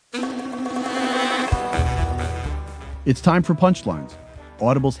It's time for Punchlines,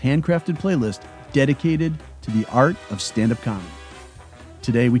 Audible's handcrafted playlist dedicated to the art of stand-up comedy.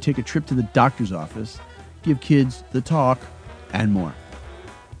 Today, we take a trip to the doctor's office, give kids the talk, and more.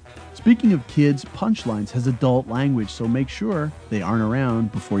 Speaking of kids, Punchlines has adult language, so make sure they aren't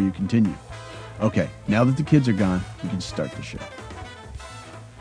around before you continue. Okay, now that the kids are gone, we can start the show.